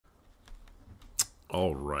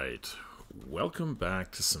Alright, welcome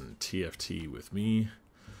back to some TFT with me,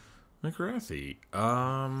 Mcwrathy.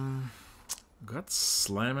 Got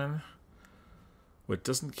slamming. What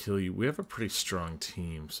doesn't kill you? We have a pretty strong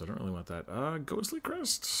team, so I don't really want that. Ghostly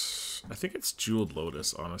Crest. I think it's Jeweled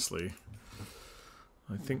Lotus, honestly.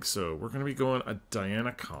 I think so. We're going to be going a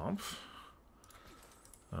Diana comp.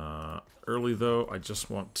 Early, though, I just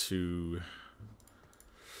want to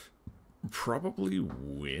probably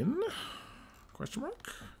win? Question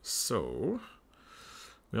mark? So,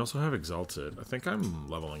 we also have Exalted. I think I'm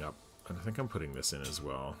leveling up, and I think I'm putting this in as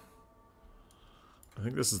well. I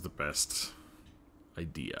think this is the best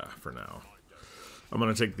idea for now. I'm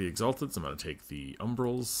going to take the Exalteds, I'm going to take the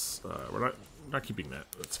Umbrals. We're not keeping that,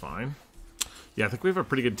 that's fine. Yeah, I think we have a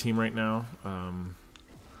pretty good team right now.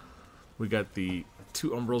 We got the 2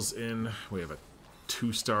 Umbrals in, we have a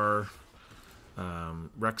 2-star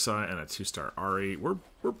Rek'Sai and a 2-star Ari. We're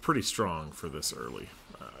pretty strong for this early.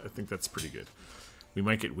 I think that's pretty good. We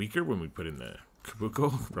might get weaker when we put in the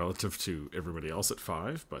Kabuko relative to everybody else at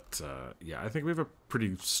 5, but yeah, I think we have a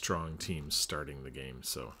pretty strong team starting the game,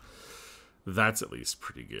 so that's at least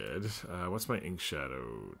pretty good. What's my Ink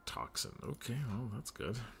Shadow Toxin? Okay, well, that's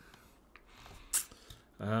good.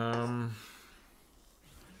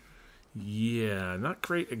 Yeah, not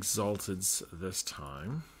great Exalteds this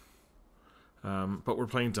time. But we're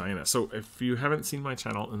playing Diana. So if you haven't seen my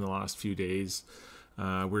channel in the last few days,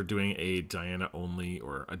 we're doing a Diana only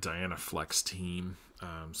or a Diana flex team.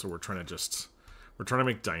 So we're trying to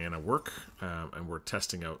make Diana work, and we're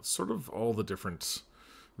testing out sort of all the different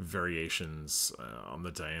variations on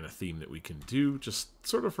the Diana theme that we can do, just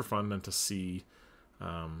sort of for fun and to see,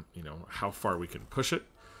 you know, how far we can push it.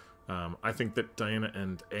 I think that Diana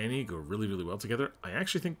and Annie go really, really well together. I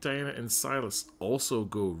actually think Diana and Silas also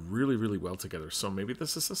go really, really well together. So maybe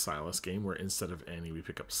this is a Silas game where instead of Annie, we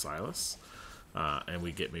pick up Silas. And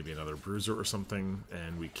we get maybe another Bruiser or something,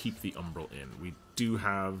 and we keep the Umbral in. We do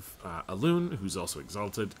have a Loon, who's also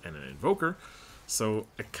Exalted, and an Invoker. So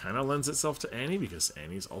it kind of lends itself to Annie, because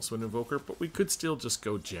Annie's also an Invoker. But we could still just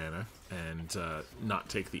go Janna and not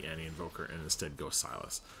take the Annie Invoker and instead go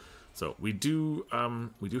Silas. So we do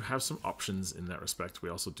have some options in that respect. We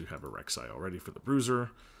also do have a Rek'Sai already for the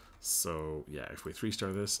Bruiser. So yeah, if we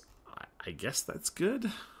 3-star this, I guess that's good.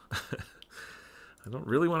 I don't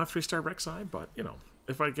really want a 3-star Rek'Sai, but you know,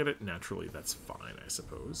 if I get it naturally, that's fine, I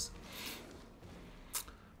suppose.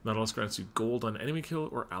 Nautilus grants you gold on enemy kill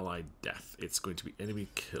or allied death. It's going to be enemy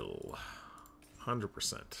kill.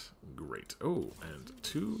 100%. Great. Oh, and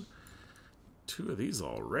two of these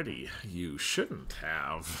already. You shouldn't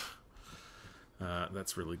have.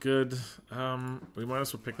 That's really good. We might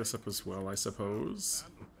as well pick this up as well, I suppose.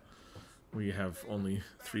 We have only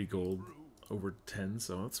 3 gold over 10,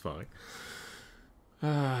 so that's fine.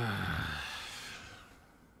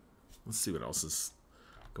 Let's see what else is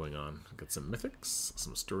going on. Got some Mythics,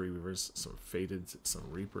 some Story Weavers, some Fated, some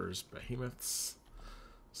Reapers, Behemoths,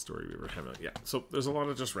 Story Weaver, Hamlet. Yeah, so there's a lot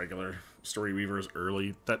of just regular Story Weavers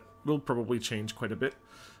early. That will probably change quite a bit.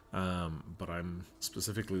 But I'm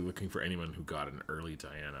specifically looking for anyone who got an early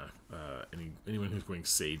Diana, anyone who's going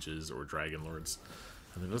Sages or Dragon Lords,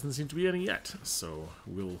 and there doesn't seem to be any yet. So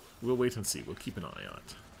we'll wait and see. We'll keep an eye on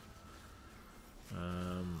it.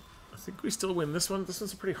 I think we still win this one. This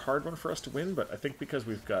one's a pretty hard one for us to win, but I think because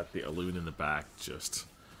we've got the Alune in the back just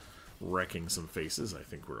wrecking some faces, I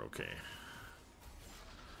think we're okay.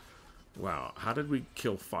 Wow, how did we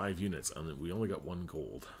kill 5 units and we only got 1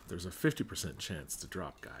 gold? There's a 50% chance to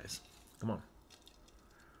drop, guys. Come on.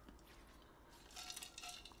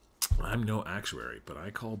 I'm no actuary, but I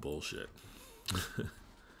call bullshit.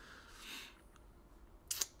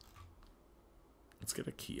 Let's get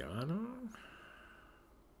a Kiana.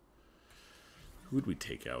 Who would we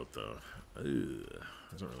take out, though? Ugh,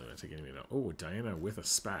 I don't really want to take anybody out. Oh, Diana with a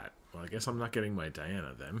spat. Well, I guess I'm not getting my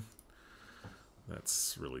Diana, then.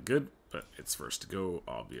 That's really good, but it's first to go,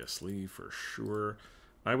 obviously, for sure.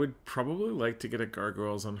 I would probably like to get a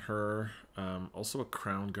Gargoyles on her. Also, a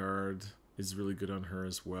Crown Guard is really good on her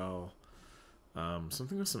as well.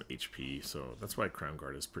 Something with some HP, so that's why Crown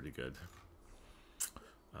Guard is pretty good.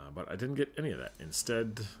 But I didn't get any of that.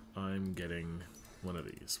 Instead, I'm getting one of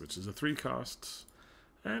these, which is a 3 cost,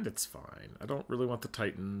 and it's fine. I don't really want the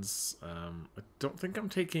Titans. I don't think I'm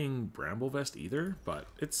taking Bramble Vest either, but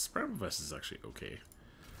Bramble Vest is actually okay.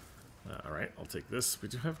 Alright, I'll take this. We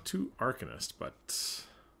do have 2 Arcanists, but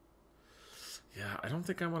yeah, I don't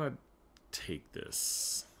think I want to take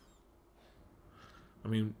this. I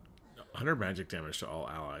mean, 100 magic damage to all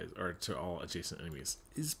allies, or to all adjacent enemies,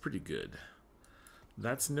 is pretty good.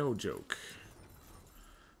 That's no joke.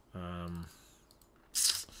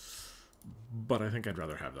 But I think I'd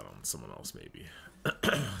rather have that on someone else, maybe.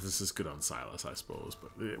 This is good on Silas, I suppose,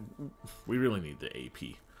 but we really need the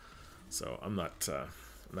AP. So I'm not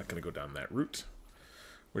going to go down that route.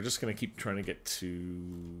 We're just going to keep trying to get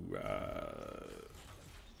to,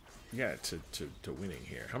 yeah, to winning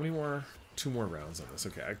here. How many more? 2 more rounds on this.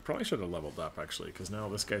 Okay, I probably should have leveled up, actually, because now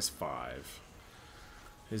this guy's 5.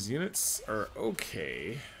 His units are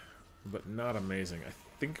okay, but not amazing. I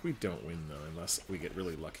think we don't win, though, unless we get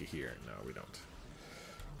really lucky here. No, we don't.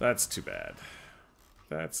 That's too bad.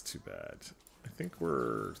 That's too bad. I think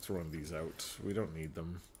we're throwing these out. We don't need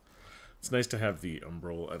them. It's nice to have the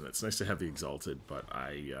Umbral, and it's nice to have the Exalted, but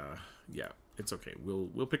yeah, it's okay.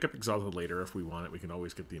 We'll pick up Exalted later if we want it. We can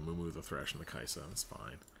always get the Amumu, the Thresh, and the Kaisa. That's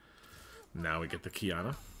fine. Now we get the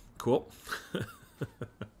Kiana. Cool.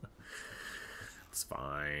 It's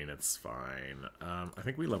fine, it's fine. I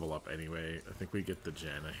think we level up anyway. I think we get the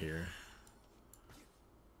Janna here.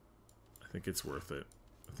 I think it's worth it.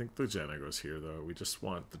 I think the Janna goes here, though. We just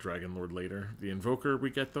want the Dragon Lord later. The Invoker we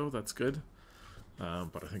get, though, that's good.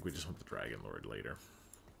 But I think we just want the Dragon Lord later.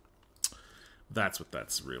 That's what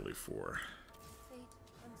that's really for.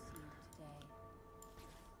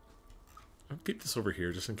 I'll keep this over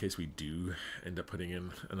here just in case we do end up putting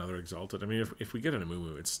in another Exalted. I mean, if we get an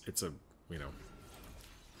Amumu, it's a, you know,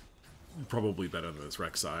 probably better than this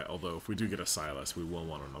Rek'Sai, although if we do get a Silas, we will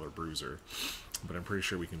want another Bruiser. But I'm pretty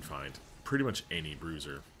sure we can find pretty much any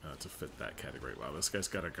Bruiser to fit that category. Wow, this guy's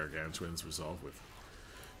got a Gargantuan's Resolve with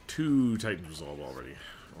 2 Titans Resolve already.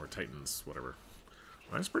 Or Titans, whatever.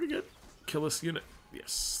 That's pretty good. Kill this unit.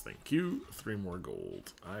 Yes, thank you. 3 more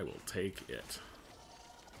gold. I will take it.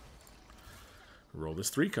 Roll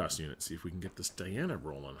this 3-cost unit. See if we can get this Diana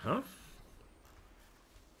rolling, huh?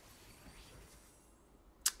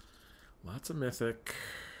 Lots of Mythic.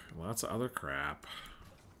 Lots of other crap.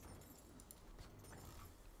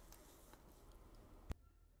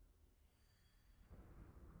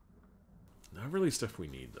 Not really stuff we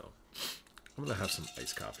need, though. I'm going to have some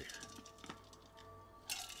iced coffee.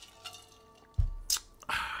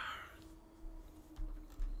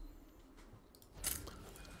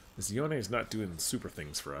 This Yone is not doing super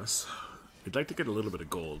things for us. We'd like to get a little bit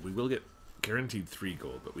of gold. We will get guaranteed 3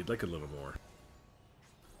 gold, but we'd like a little more.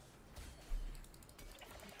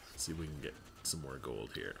 Let's see if we can get some more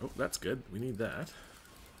gold here. Oh, that's good. We need that.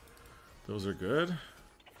 Those are good.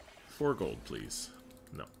 4 gold, please.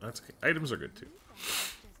 No, that's okay. Items are good, too.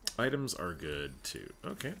 Items are good, too.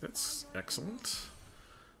 Okay, that's excellent.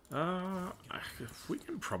 We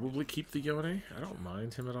can probably keep the Yone. I don't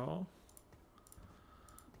mind him at all.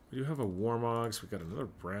 We do have a Warmogs. We got another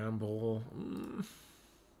Bramble.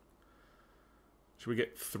 Should we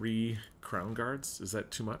get 3 Crown Guards? Is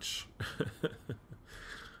that too much?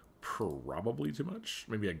 Probably too much.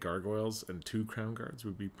 Maybe a Gargoyles and 2 Crown Guards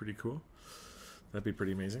would be pretty cool. That'd be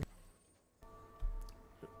pretty amazing.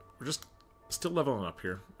 We're just still leveling up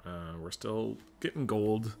here. We're still getting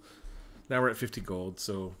gold. Now we're at 50 gold,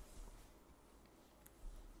 so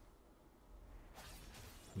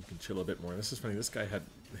we can chill a bit more. This is funny. This guy had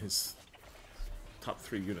his top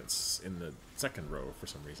 3 units in the 2nd row for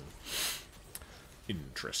some reason.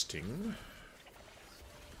 Interesting.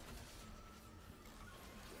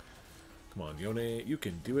 Come on, Yone. You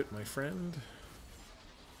can do it, my friend.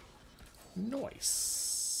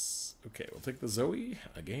 Nice. Okay, we'll take the Zoe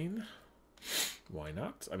again. Why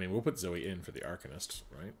not? I mean, we'll put Zoe in for the Arcanist,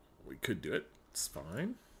 right? We could do it. It's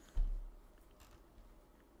fine.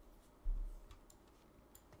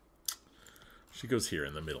 She goes here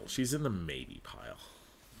in the middle. She's in the maybe pile.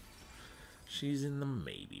 She's in the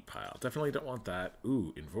maybe pile. Definitely don't want that.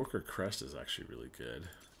 Ooh, Invoker Crest is actually really good.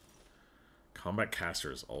 Combat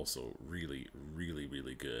Caster is also really, really,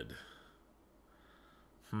 really good.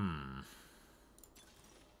 I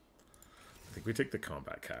think we take the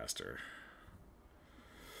Combat Caster.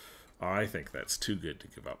 I think that's too good to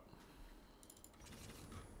give up.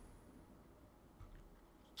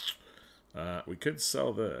 We could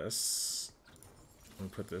sell this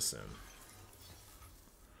and put this in.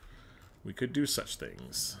 We could do such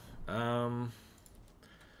things. We're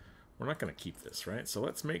not going to keep this, right? So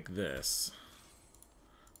let's make this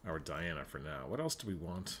our Diana for now. What else do we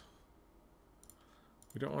want?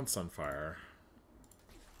 We don't want Sunfire.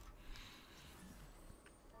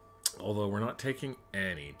 Although we're not taking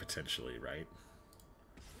Annie, potentially, right?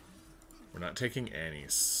 We're not taking Annie,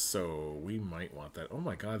 so we might want that. Oh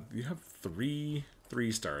my god, you have 3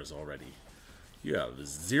 3-stars already. You have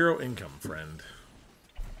 0 income, friend.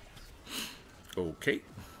 Okay.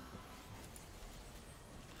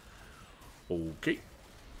 Okay.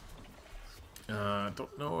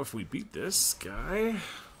 Don't know if we beat this guy.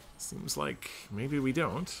 Seems like maybe we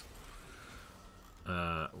don't.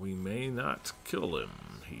 We may not kill him.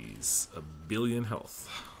 He's a billion health.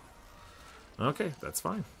 Okay, that's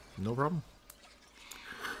fine. No problem.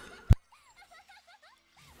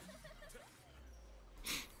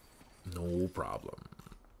 No problem.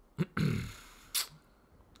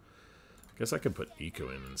 Guess I could put Eco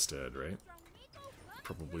in instead, right?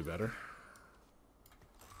 Probably better.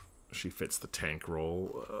 She fits the tank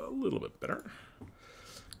role a little bit better.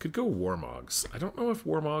 Could go Warmogs. I don't know if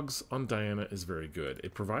Warmogs on Diana is very good.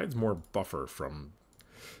 It provides more buffer from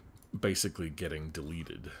basically getting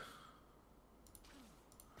deleted.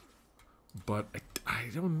 But I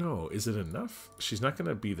don't know. Is it enough? She's not going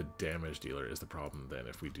to be the damage dealer is the problem then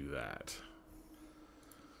if we do that.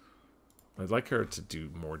 I'd like her to do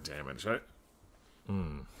more damage.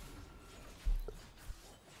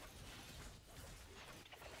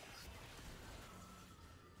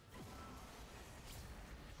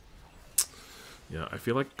 Yeah, I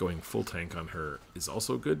feel like going full tank on her is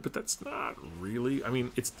also good, but that's not really... I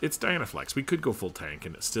mean, it's Diana Flex. We could go full tank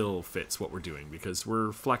and it still fits what we're doing because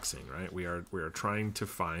we're flexing, right? We are trying to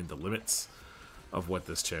find the limits of what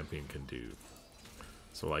this champion can do.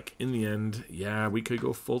 So, like, in the end, yeah, we could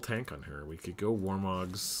go full tank on her. We could go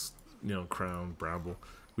Warmogs, you know, Crown, Bramble.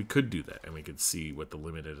 We could do that, and we could see what the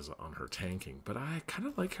limit is on her tanking. But I kind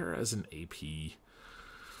of like her as an AP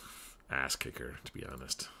ass kicker, to be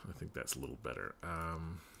honest. I think that's a little better.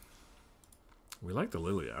 We like the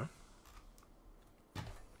Lilia.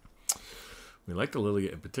 We like the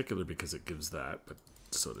Lilia in particular because it gives that, but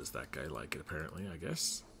so does that guy like it, apparently, I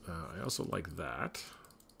guess. I also like that.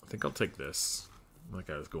 I think I'll take this. That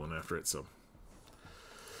guy was going after it, so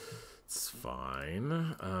it's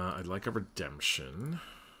fine. I'd like a redemption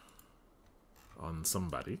on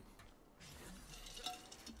somebody.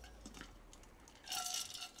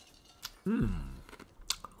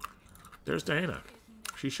 There's Diana.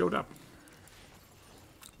 She showed up.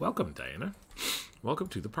 Welcome, Diana. Welcome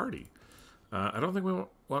to the party. I don't think we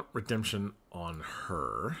want redemption on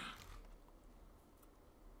her.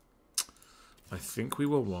 I think we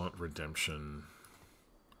will want redemption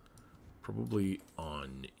probably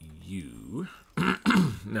on you.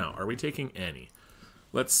 Now, are we taking Annie?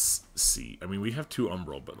 Let's see. I mean, we have 2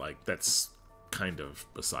 Umbral, but like that's kind of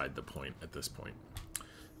beside the point at this point.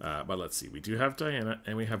 But let's see. We do have Diana,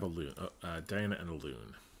 and we have a Loon. Diana and a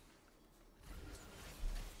Loon.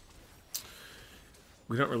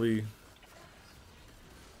 We don't really...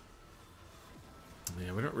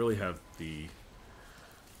 Yeah, we don't really have the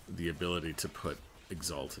ability to put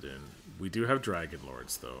Exalted in. We do have Dragon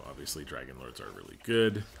Lords, though. Obviously, Dragon Lords are really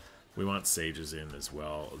good. We want Sages in as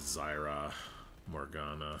well. Zyra,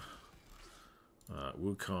 Morgana,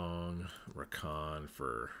 Wukong, Rakan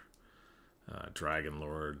for... Dragon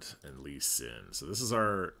Lord and Lee Sin. So this is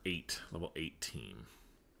our level 8 team.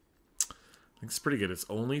 I think it's pretty good. It's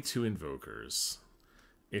only 2 Invokers.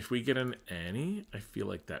 If we get an Annie, I feel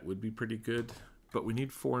like that would be pretty good. But we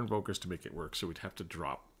need 4 Invokers to make it work, so we'd have to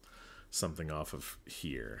drop something off of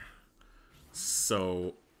here.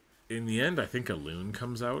 So in the end, I think a Loon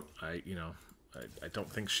comes out. I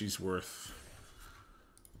don't think she's worth...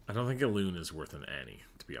 I don't think a Loon is worth an Annie,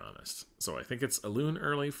 to be honest. So I think it's a Loon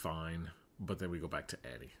early, fine. But then we go back to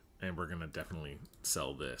Annie. And we're going to definitely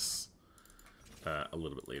sell this a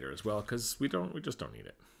little bit later as well. Because we just don't need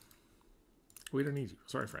it. We don't need you.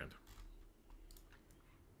 Sorry, friend.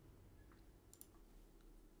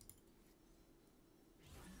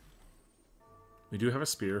 We do have a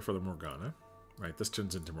spear for the Morgana. Right, this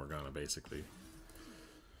turns into Morgana, basically.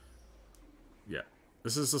 Yeah.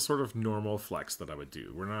 This is a sort of normal flex that I would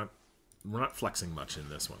do. We're not flexing much in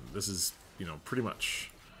this one. This is, you know, pretty much...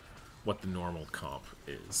 what the normal comp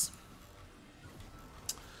is.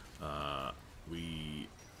 We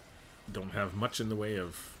don't have much in the way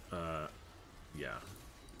of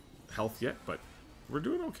health yet, but we're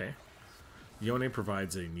doing okay. Yone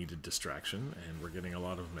provides a needed distraction, and we're getting a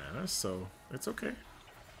lot of mana, so it's okay.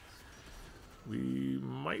 We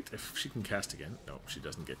might, if she can cast again. No, she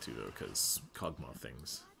doesn't get to, though, because Kog'Maw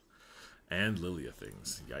things. And Lilia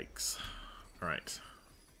things. Yikes. Alright.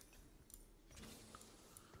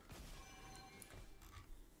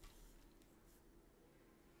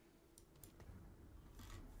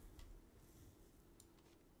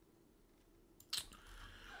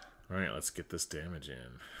 Alright, let's get this damage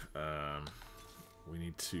in. We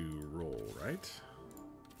need to roll, right?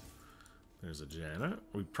 There's a Janna.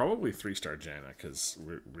 We probably 3-star Janna, because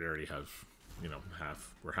we already have, you know,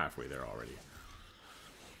 we're halfway there already.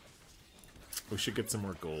 We should get some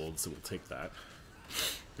more gold, so we'll take that.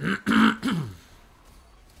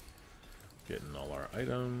 Getting all our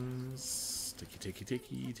items.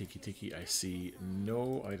 Ticky. I see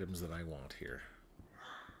no items that I want here.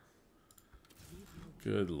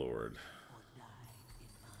 Good lord.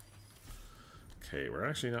 Okay, we're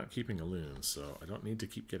actually not keeping a loon, so I don't need to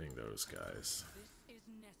keep getting those guys.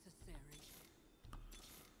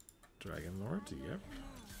 Dragon Lord, yep.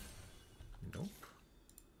 Nope.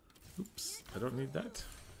 Oops, I don't need that.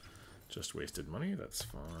 Just wasted money, that's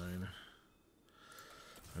fine.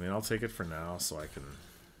 I mean, I'll take it for now so I can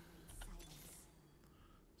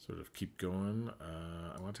sort of keep going.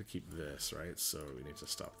 I want to keep this, right? So we need to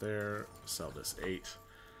stop there, sell this 8.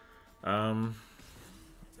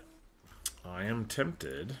 I am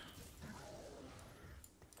tempted.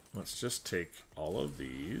 Let's just take all of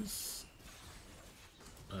these.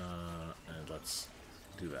 And let's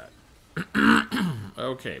do that.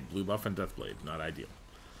 Okay, blue buff and Deathblade, not ideal.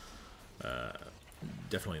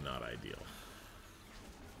 Definitely not ideal.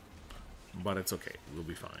 But it's okay, we'll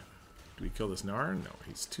be fine. Do we kill this Gnar? No,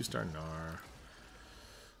 he's 2-star Gnar.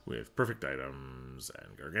 With perfect items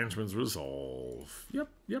and Gargantuan's Resolve.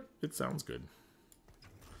 Yep, it sounds good.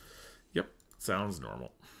 Yep, sounds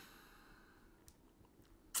normal.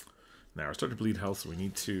 Now we're starting to bleed health, so we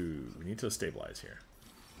need to stabilize here.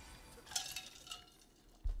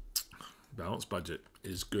 Balanced budget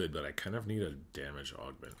is good, but I kind of need a damage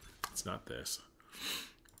augment. It's not this.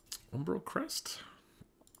 Umbral Crest?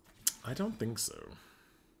 I don't think so.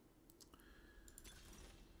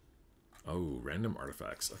 Oh, random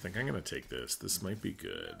artifacts. I think I'm going to take this. This might be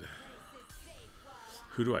good.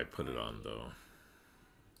 Who do I put it on, though?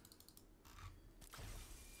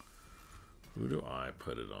 Who do I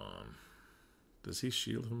put it on? Does he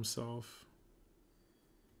shield himself?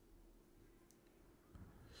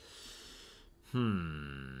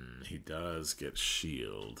 He does get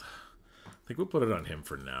shield. I think we'll put it on him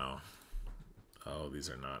for now. Oh, these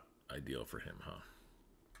are not ideal for him, huh?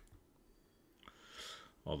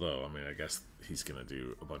 Although, I mean, I guess he's gonna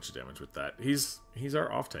do a bunch of damage with that. He's our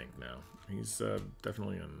off tank now. He's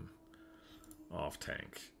definitely an off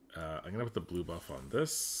tank. I'm gonna put the blue buff on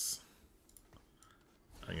this.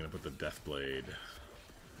 I'm gonna put the Deathblade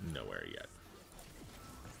nowhere yet.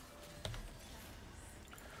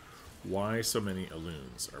 Why so many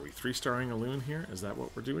Alloons? Are we 3-starring Alloon here? Is that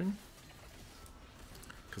what we're doing?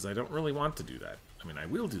 Because I don't really want to do that. I mean, I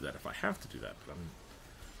will do that if I have to do that, but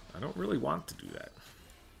I don't really want to do that.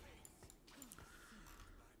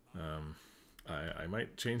 I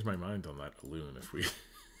might change my mind on that Alloon if we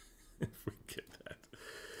if we get that.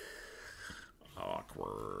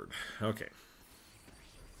 Awkward. Okay.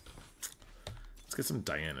 Let's get some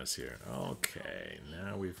Dianas here. Okay,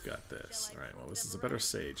 now we've got this. Alright, well, this is a better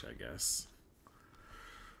Sage, I guess.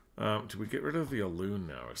 Do we get rid of the Alloon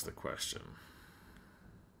now is the question.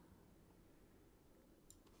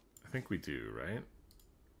 I think we do, right?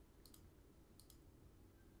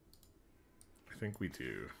 I think we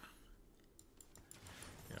do.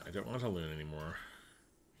 Yeah, I don't want Alloon anymore.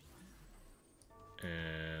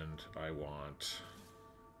 And I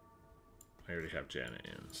already have Janna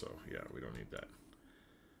in, so yeah, we don't need that.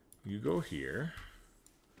 You go here.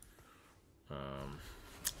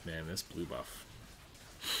 Man, this blue buff.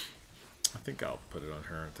 I think I'll put it on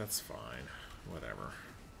her. That's fine. Whatever.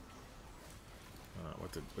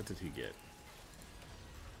 What did he get?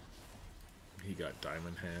 He got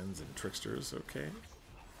Diamond Hands and Tricksters. Okay.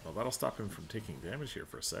 Well, that'll stop him from taking damage here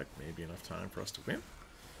for a sec. Maybe enough time for us to win.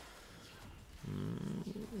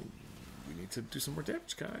 We need to do some more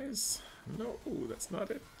damage, guys. No, that's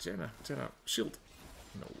not it. Janna, shield.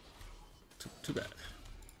 No. Too bad.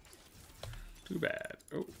 Too bad.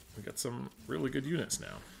 Oh, we got some really good units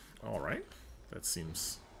now. Alright. That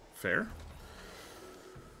seems fair.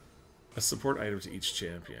 A support item to each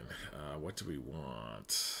champion. What do we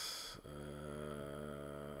want?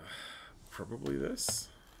 Probably this.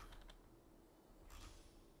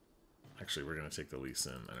 Actually, we're going to take the Lee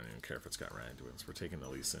Sin. I don't even care if it's got Randuin's. We're taking the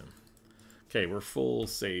Lee Sin. Okay, we're full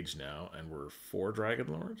Sage now, and we're 4 Dragon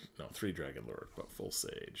Lord? No, 3 Dragon Lord, but full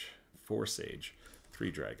Sage. 4 Sage,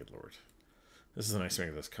 3 Dragon Lord. This is the nice thing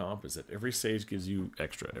of this comp, is that every Sage gives you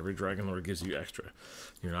extra. Every Dragon Lord gives you extra.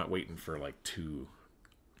 You're not waiting for like 2,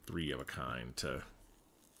 3 of a kind to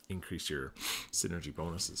increase your synergy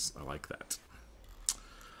bonuses. I like that.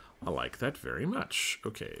 I like that very much.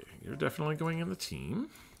 Okay, you're definitely going in the team.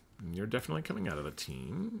 You're definitely coming out of the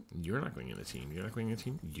team. You're not going in the team. You're not going in the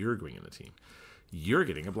team. You're going in the team. You're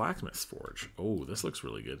getting a Blacksmith's Forge. Oh, this looks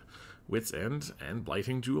really good. Wit's End and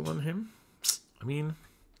Blighting Jewel on him. I mean,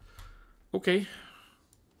 okay.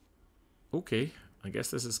 Okay, I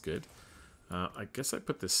guess this is good. I guess I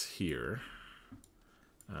put this here.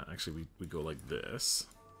 Actually, we go like this.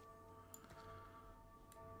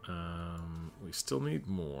 We still need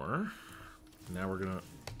more. Now we're gonna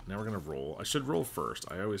now we're going to roll. I should roll first.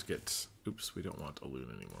 I always get... Oops, we don't want a loon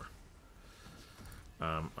anymore.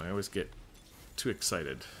 I always get too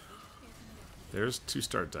excited. There's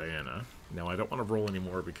 2-star Diana. Now I don't want to roll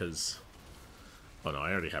anymore because... Oh no,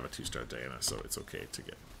 I already have a 2-star Diana, so it's okay to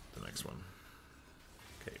get the next one.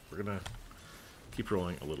 Okay, we're going to keep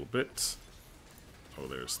rolling a little bit. Oh,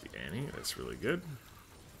 there's the Annie. That's really good.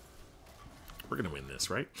 We're going to win this,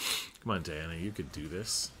 right? Come on, Diana, you could do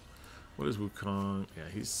this. What is Wukong? Yeah,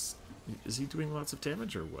 he's... Is he doing lots of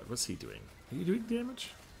damage or what? What's he doing? Are you doing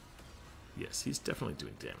damage? Yes, he's definitely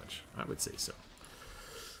doing damage. I would say so.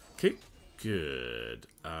 Okay, good.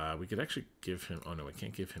 We could actually give him... Oh no, I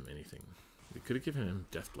can't give him anything. We could have given him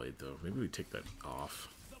Deathblade though. Maybe we take that off.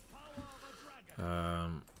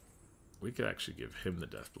 We could actually give him the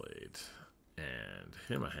Deathblade and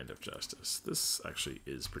him a Hand of Justice. This actually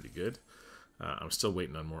is pretty good. I'm still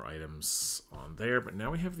waiting on more items on there, but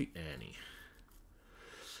now we have the Annie.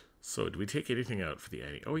 So, do we take anything out for the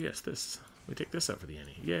Annie? Oh yes, this. We take this out for the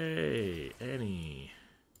Annie. Yay! Annie.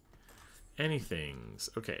 Annie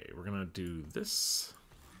things. Okay, we're gonna do this.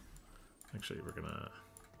 Actually, we're gonna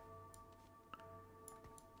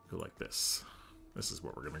go like this. This is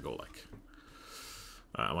what we're gonna go like.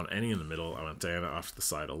 I want Annie in the middle. I want Diana off to the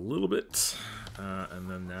side a little bit. And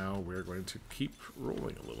then now we're going to keep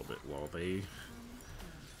rolling a little bit while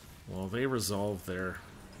they resolve their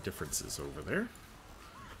differences over there.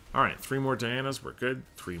 Alright, 3 more Dianas, we're good.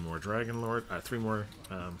 3 more Dragon Lord. 3 more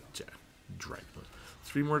Dragon Lord.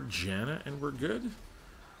 3 more Janna, and we're good.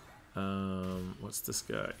 What's this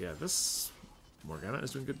guy? Yeah, this Morgana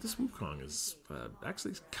is doing good. This Wukong is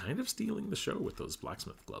actually kind of stealing the show with those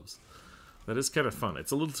blacksmith gloves. That is kind of fun.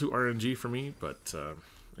 It's a little too RNG for me, but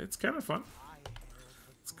it's kind of fun.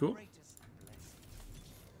 It's cool.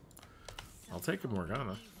 I'll take a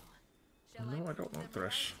Morgana. No, I don't want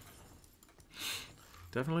Thresh.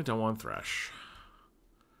 Definitely don't want Thresh.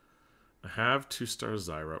 I have 2-star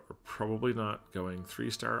Zyra. We're probably not going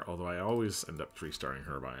 3-star, although I always end up 3-starring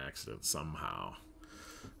her by accident somehow.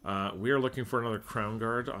 We are looking for another Crown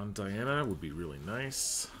Guard on Diana. Would be really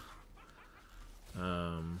nice.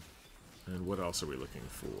 And what else are we looking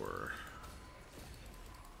for?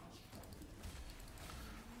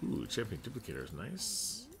 Ooh, Champion Duplicator is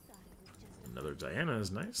nice. Another Diana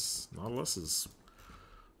is nice. Nautilus is,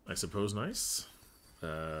 I suppose, nice.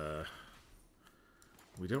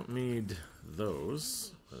 We don't need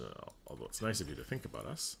those, although it's nice of you to think about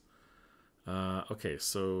us. Okay,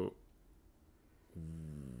 so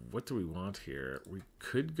what do we want here? We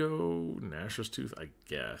could go Gnasher's Tooth, I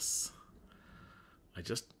guess. I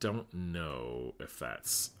just don't know if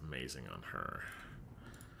that's amazing on her.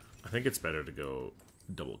 I think it's better to go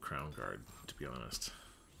double Crown Guard, to be honest.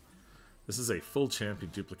 This is a full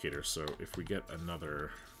champion duplicator, so if we get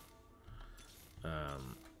another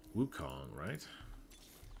Wukong, right?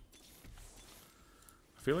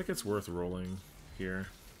 I feel like it's worth rolling here.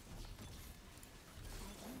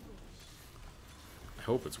 I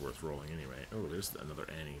hope it's worth rolling anyway. Oh, there's another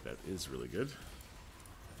Annie that is really good.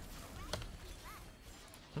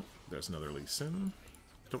 Oh, there's another Lee Sin.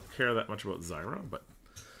 Don't care that much about Zyra, but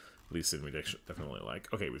Lee Sin we definitely like.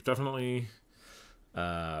 Okay, we've definitely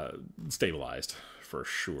stabilized for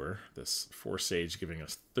sure. This 4 Sage giving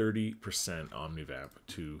us 30% Omnivamp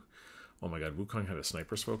to... Oh my god, Wukong had a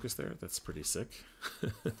sniper's focus there. That's pretty sick.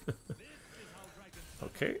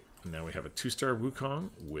 Okay, now we have a 2-star Wukong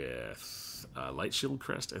with Light Shield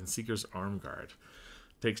Crest and Seeker's Arm Guard.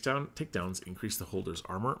 Takedowns increase the holder's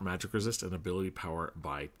armor, magic resist, and ability power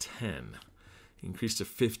by 10. Increase to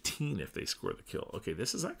 15 if they score the kill. Okay,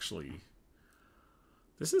 this is actually...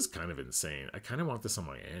 This is kind of insane. I kind of want this on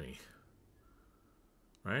my Annie.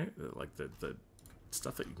 Right? Like, the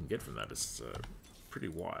stuff that you can get from that is pretty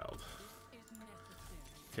wild.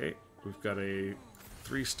 Okay, we've got a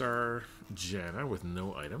 3-star Janna with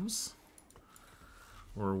no items.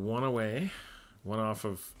 We're 1 away. 1 off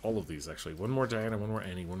of all of these, actually. 1 more Diana, 1 more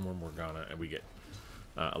Annie, 1 more Morgana, and we get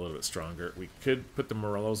a little bit stronger. We could put the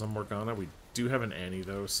Morellos on Morgana. We do have an Annie,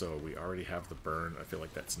 though, so we already have the burn. I feel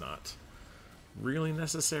like that's not really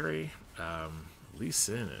necessary. Lee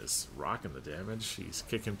Sin is rocking the damage. He's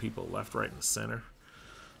kicking people left, right, and center.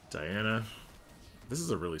 Diana... This is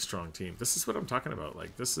a really strong team. This is what I'm talking about.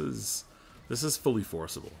 Like, this is fully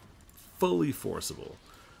forceable. Fully forceable.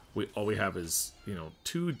 All we have is, you know,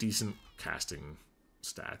 2 decent casting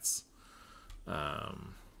stats.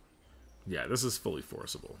 Yeah, this is fully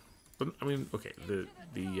forceable. But I mean, okay,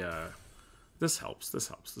 this helps. This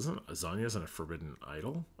helps. Azania isn't a forbidden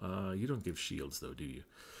idol. You don't give shields though, do you?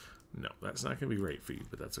 No, that's not gonna be great for you,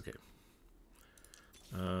 but that's okay.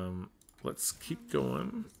 Let's keep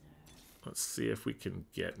going. Let's see if we can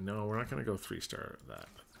get... No, we're not going to go 3-star that.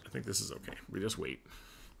 I think this is okay. We just wait.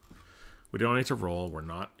 We don't need to roll. We're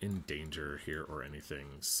not in danger here or anything,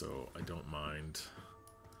 so I don't mind.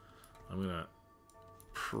 I'm going to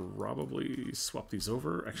probably swap these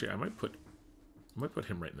over. Actually, I might put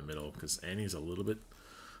him right in the middle because Annie's a little bit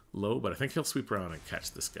low, but I think he'll sweep around and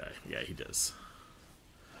catch this guy. Yeah, he does.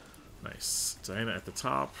 Nice. Diana at the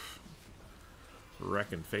top.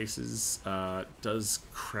 Wrecking faces. Does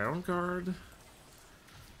Crown Guard...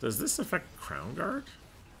 Does this affect Crown Guard?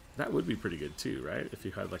 That would be pretty good too, right? If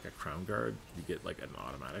you had like a Crown Guard, you get like an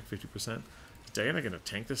automatic 50%. Is Diana going to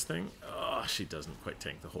tank this thing? Oh, she doesn't quite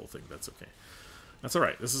tank the whole thing. That's okay. That's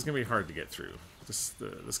alright. This is going to be hard to get through. This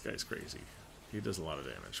guy's crazy. He does a lot of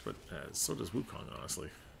damage, but so does Wukong, honestly.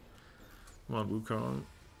 Come on, Wukong.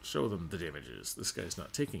 Show them the damages. This guy's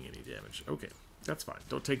not taking any damage. Okay, that's fine.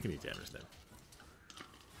 Don't take any damage then.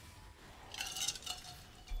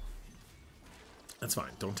 That's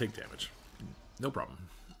fine. Don't take damage. No problem.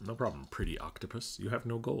 No problem, pretty octopus. You have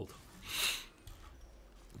no gold.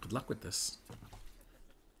 Good luck with this.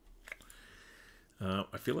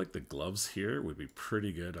 I feel like the gloves here would be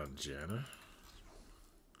pretty good on Janna.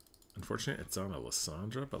 Unfortunately, it's on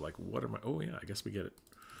Alessandra, but like, what am I... Oh, yeah, I guess we get it.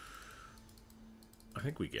 I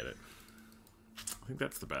think we get it. I think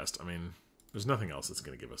that's the best. I mean, there's nothing else that's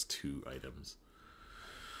going to give us 2 items.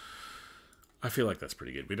 I feel like that's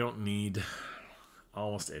pretty good. We don't need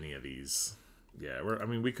almost any of these. Yeah, I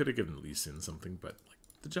mean, we could have given Lee Sin something, but like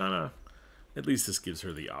the Janna, at least this gives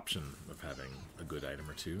her the option of having a good item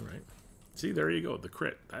or 2, right? See, there you go, the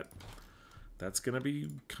crit. That's going to be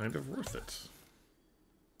kind of worth it.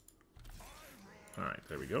 Alright,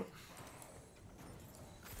 there we go.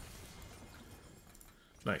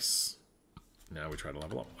 Nice. Now we try to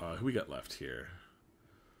level up. Who we got left here?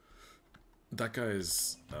 That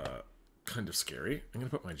guy's kind of scary. I'm going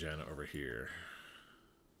to put my Janna over here.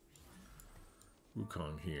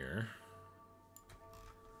 Wukong here.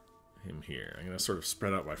 Him here. I'm going to sort of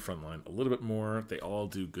spread out my front line a little bit more. They all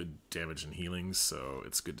do good damage and healings, so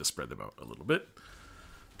it's good to spread them out a little bit.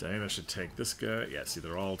 Diana should tank this guy. Yeah, see,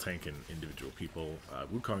 they're all tanking individual people.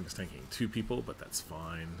 Wukong is tanking 2 people, but that's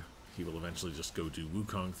fine. He will eventually just go do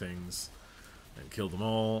Wukong things and kill them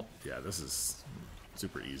all. Yeah, this is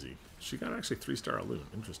super easy. She got actually 3-star Alun.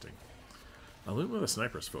 Interesting. Alun with a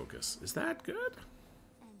sniper's focus. Is that good?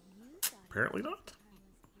 Apparently not.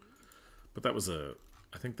 But that was a...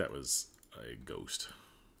 I think that was a ghost.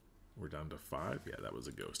 We're down to 5? Yeah, that was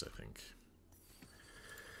a ghost, I think.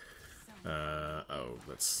 Oh,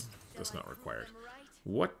 that's not required.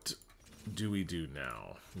 What do we do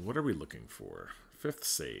now? What are we looking for? 5th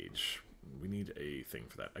Sage. We need a thing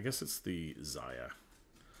for that. I guess it's the Xayah.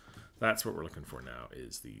 That's what we're looking for now,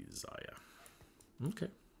 is the Xayah. Okay.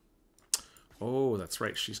 Oh, that's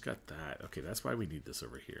right. She's got that. Okay, that's why we need this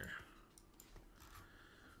over here.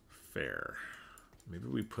 Fair. Maybe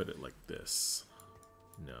we put it like this.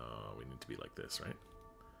 No, we need to be like this, right?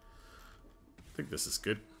 I think this is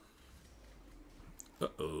good.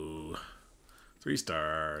 Uh-oh.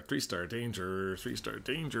 3-star. 3-star danger. 3-star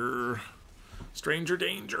danger. Stranger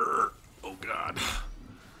danger. Oh, God.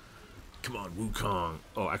 Come on, Wukong.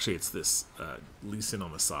 Oh, actually, it's this Lee Sin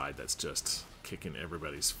on the side that's just kicking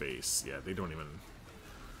everybody's face. Yeah, they don't even...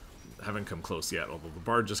 haven't come close yet, although the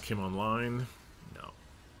Bard just came online. No.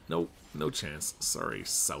 Nope, no chance. Sorry,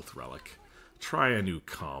 South Relic. Try a new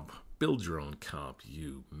comp. Build your own comp,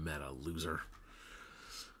 you meta loser.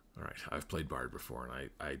 Alright, I've played Bard before, and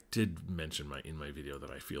I did mention in my video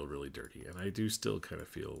that I feel really dirty, and I do still kind of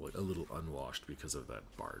feel like a little unwashed because of that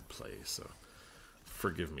Bard play, so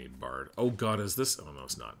forgive me, Bard. Oh god, is this? Oh no,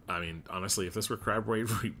 it's not. I mean, honestly, if this were Crab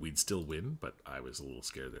Wave, we'd still win, but I was a little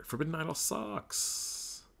scared there. Forbidden Idol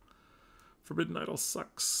sucks. Forbidden Idol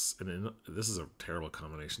sucks. And this is a terrible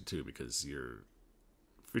combination too, because your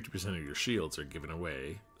 50% of your shields are given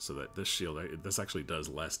away, so that this actually does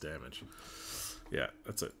less damage. Yeah,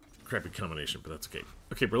 that's a crappy combination, but that's okay.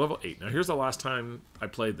 Okay, we're level 8. Now here's the last time I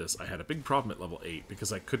played this. I had a big problem at level 8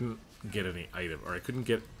 because I couldn't get any item, or I couldn't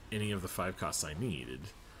get any of the 5 costs I needed.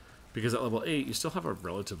 Because at level 8, you still have a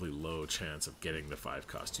relatively low chance of getting the 5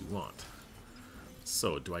 cost you want.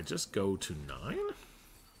 So, do I just go to 9?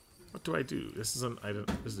 What do I do? This is an item.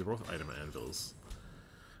 This is both item anvils.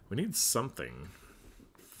 We need something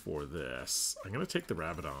for this. I'm gonna take the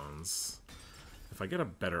Rabadons. If I get a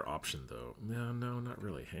better option, though... No, not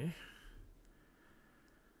really, hey?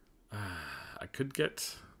 I could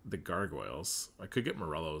get the Gargoyles. I could get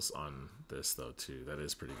Morellos on this, though, too. That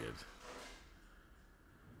is pretty good.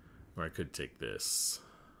 Or I could take this.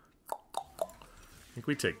 I think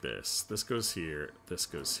we take this. This goes here. This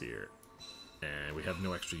goes here. And we have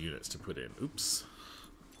no extra units to put in. Oops.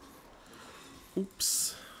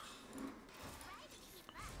 Oops.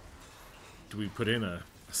 Do we put in a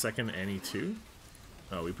second Annie too?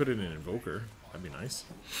 Oh, we put in an Invoker. That'd be nice.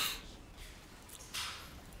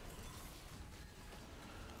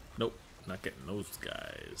 Nope, not getting those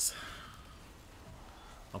guys.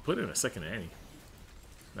 I'll put in a second Annie.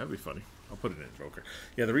 That'd be funny. I'll put it in Invoker.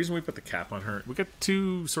 Yeah, the reason we put the cap on her, we get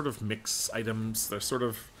two sort of mix items. They're sort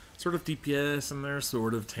of DPS and they're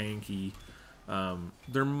sort of tanky.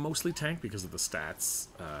 They're mostly tank because of the stats.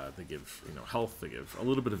 They give, you know, health. They give a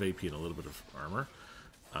little bit of AP and a little bit of armor.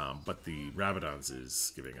 But the Rabadon's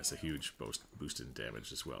is giving us a huge boost in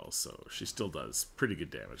damage as well. So she still does pretty good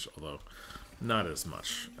damage, although not as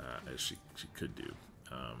much as she could do.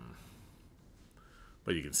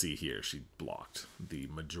 But you can see here she blocked the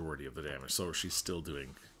majority of the damage. So she's still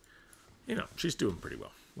doing, you know, she's doing pretty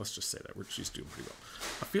well. Let's just say that. She's doing pretty well.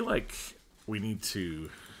 I feel like we need to...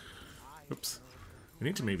 Oops. We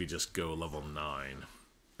need to maybe just go level 9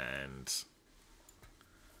 and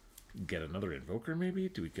get another Invoker, maybe?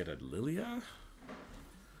 Do we get a Lilia?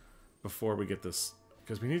 Before we get this...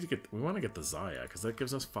 Because we need to get... We want to get the Zaya, because that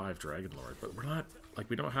gives us 5 Dragon Lord. But we're not... Like,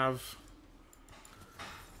 we don't have...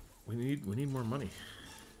 We need more money.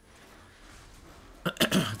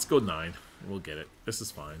 Let's go 9. We'll get it. This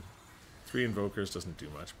is fine. 3 Invokers doesn't do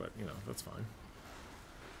much, but, you know, that's fine.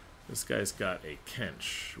 This guy's got a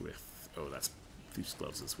Kench with... Oh, that's Thief's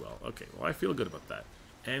Gloves as well. Okay, well, I feel good about that.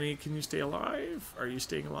 Annie, can you stay alive? Are you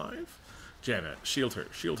staying alive? Janet, shield her.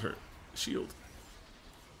 Shield her. Shield.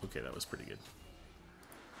 Okay, that was pretty good.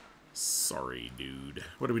 Sorry, dude.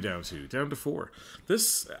 What are we down to? Down to 4.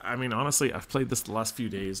 This, I mean, honestly, I've played this the last few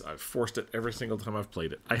days. I've forced it every single time I've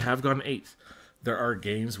played it. I have gone 8th. There are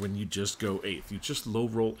games when you just go 8th. You just low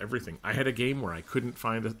roll everything. I had a game where I couldn't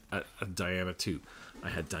find a Diana 2. I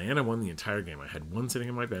had Diana 1 the entire game. I had 1 sitting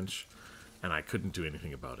on my bench, and I couldn't do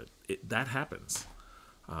anything about it. That happens.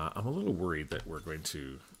 I'm a little worried that we're going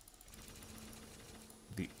to...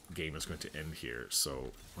 The game is going to end here,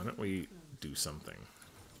 so why don't we do something?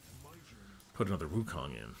 Put another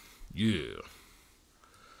Wukong in. Yeah.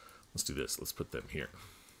 Let's do this. Let's put them here.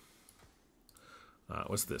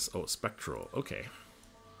 What's this? Oh, Spectral. Okay.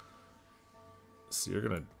 So you're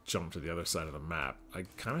going to jump to the other side of the map. I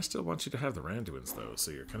kind of still want you to have the Randuins, though,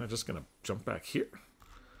 so you're kind of just going to jump back here.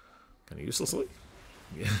 Kind of uselessly.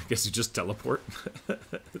 Yeah, I guess you just teleport.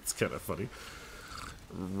 It's kind of funny.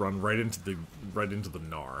 Run right into the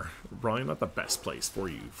Gnar. Probably not the best place for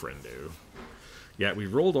you, friendo. Yeah, we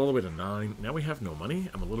rolled all the way to 9. Now we have no money.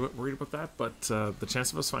 I'm a little bit worried about that, but the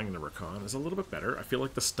chance of us finding the Rakan is a little bit better. I feel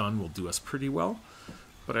like the stun will do us pretty well,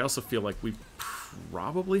 but I also feel like we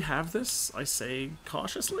probably have this, I say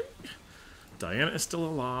cautiously. Diana is still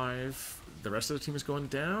alive. The rest of the team is going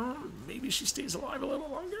down. Maybe she stays alive a little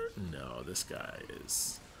longer. No, this guy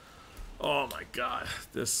is... Oh my god,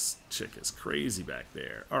 this chick is crazy back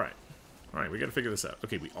there. Alright, we gotta figure this out.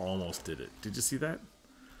 Okay, we almost did it. Did you see that?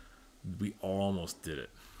 We almost did it.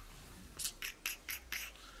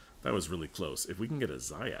 That was really close. If we can get a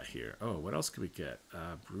Zaya here. Oh, what else could we get?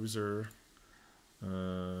 Bruiser.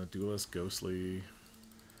 Duelist, Ghostly.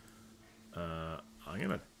 I'm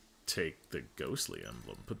gonna take the Ghostly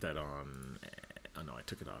emblem. Put that on... Oh no, I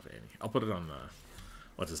took it off Annie. I'll put it on the...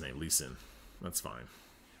 What's his name? Lee Sin. That's fine.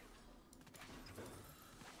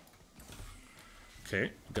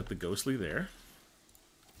 Okay, got the Ghostly there.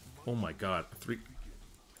 Oh my god, 3...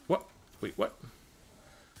 What? Wait, what?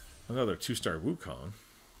 Another 2-star Wukong.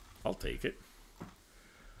 I'll take it.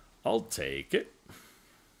 I'll take it.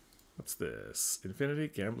 What's this? Infinity,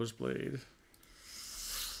 Gambler's Blade.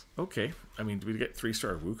 Okay, I mean, do we get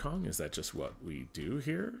 3-star Wukong? Is that just what we do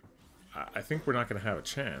here? I think we're not going to have a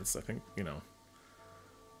chance. I think, you know...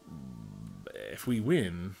 If we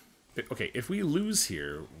win... Okay, if we lose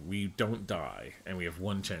here, we don't die, and we have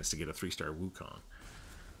 1 chance to get a 3-star Wukong.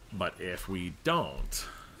 But if we don't,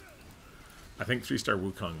 I think 3-star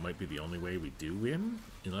Wukong might be the only way we do win,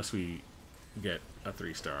 unless we get a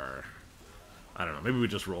 3-star... I don't know, maybe we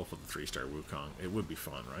just roll for the 3-star Wukong. It would be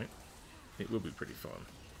fun, right? It would be pretty fun.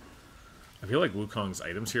 I feel like Wukong's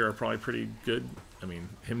items here are probably pretty good. I mean,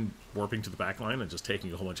 him warping to the back line and just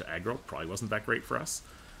taking a whole bunch of aggro probably wasn't that great for us.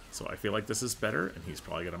 So I feel like this is better, and he's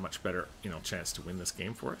probably got a much better, you know, chance to win this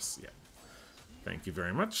game for us. Yeah. Thank you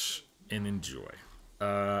very much, and enjoy.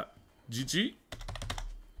 GG.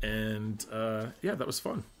 And, yeah, that was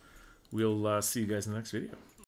fun. We'll see you guys in the next video.